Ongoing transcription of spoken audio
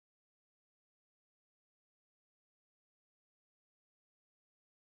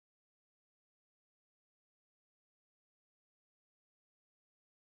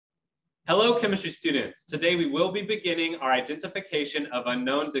Hello, chemistry students. Today we will be beginning our identification of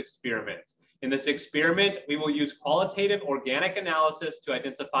unknowns experiment. In this experiment, we will use qualitative organic analysis to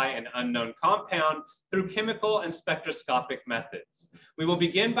identify an unknown compound through chemical and spectroscopic methods. We will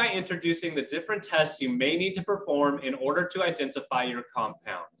begin by introducing the different tests you may need to perform in order to identify your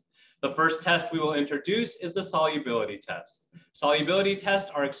compound. The first test we will introduce is the solubility test. Solubility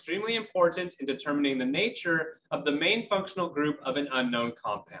tests are extremely important in determining the nature of the main functional group of an unknown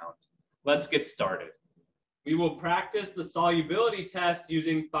compound. Let's get started. We will practice the solubility test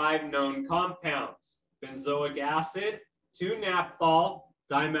using 5 known compounds: benzoic acid, 2-naphthol,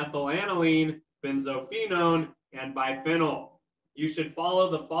 dimethylaniline, benzophenone, and biphenyl. You should follow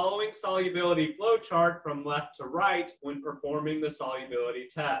the following solubility flowchart from left to right when performing the solubility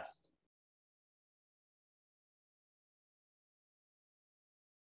test.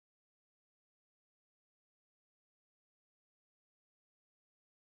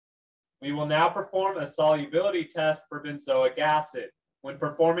 We will now perform a solubility test for benzoic acid. When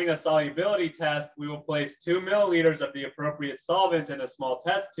performing a solubility test, we will place 2 milliliters of the appropriate solvent in a small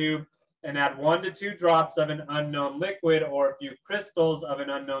test tube and add 1 to 2 drops of an unknown liquid or a few crystals of an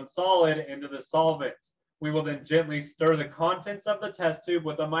unknown solid into the solvent. We will then gently stir the contents of the test tube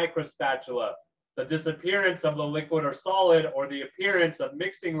with a microspatula. The disappearance of the liquid or solid or the appearance of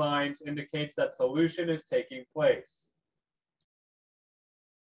mixing lines indicates that solution is taking place.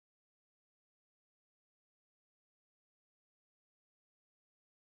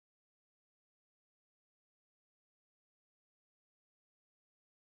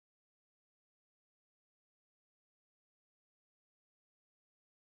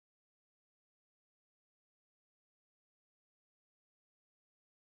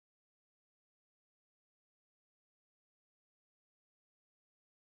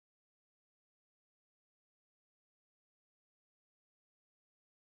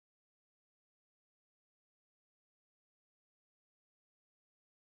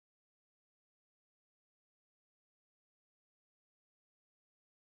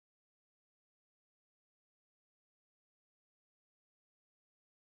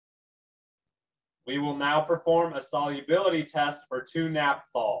 We will now perform a solubility test for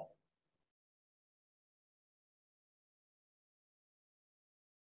 2-naphthol.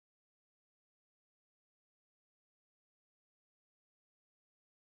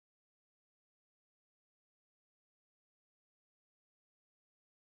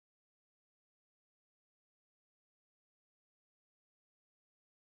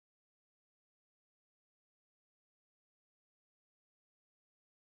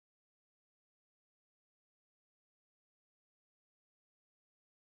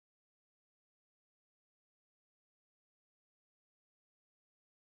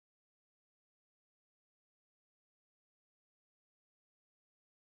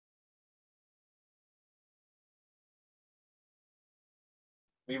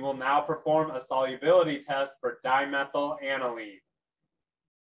 We will now perform a solubility test for dimethylaniline.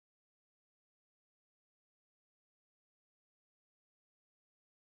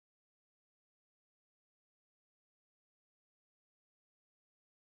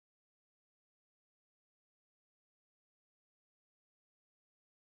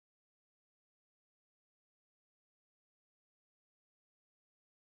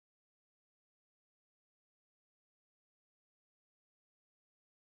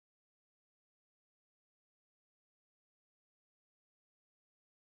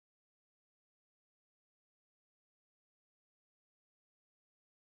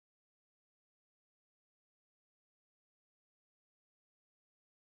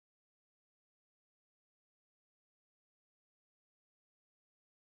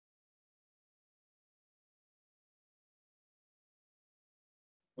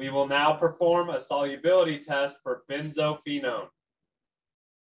 We will now perform a solubility test for benzophenone.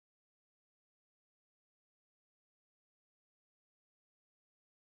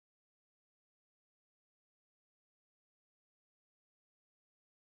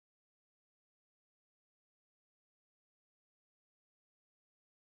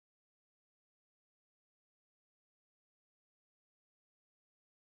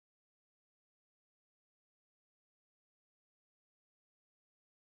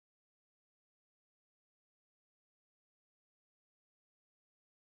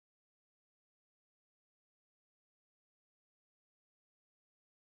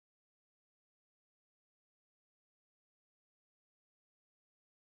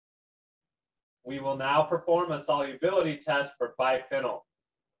 We will now perform a solubility test for biphenyl.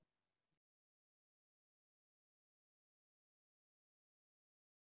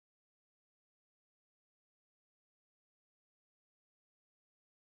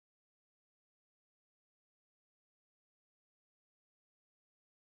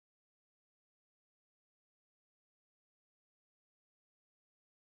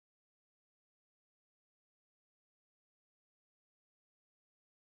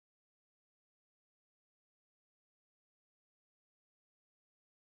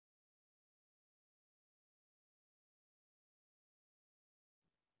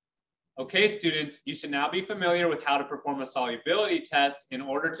 Okay, students, you should now be familiar with how to perform a solubility test in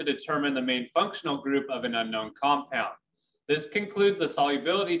order to determine the main functional group of an unknown compound. This concludes the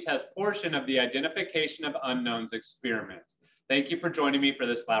solubility test portion of the identification of unknowns experiment. Thank you for joining me for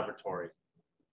this laboratory.